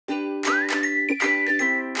So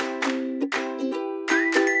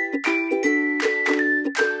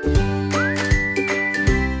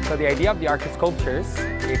the idea of the art sculptures,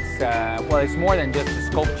 it's more than just a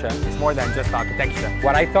sculpture, it's more than just architecture.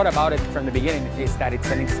 What I thought about it from the beginning is that it's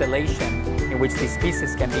an installation in which these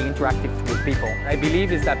pieces can be interactive with people. I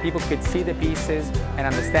believe is that people could see the pieces and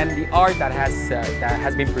understand the art that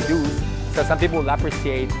has been produced. So some people will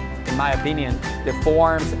appreciate, in my opinion, the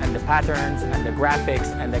forms and the patterns and the graphics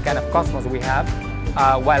and the kind of cosmos we have,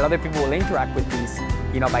 while other people will interact with these,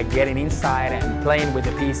 by getting inside and playing with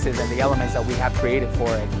the pieces and the elements that we have created for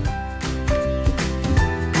it.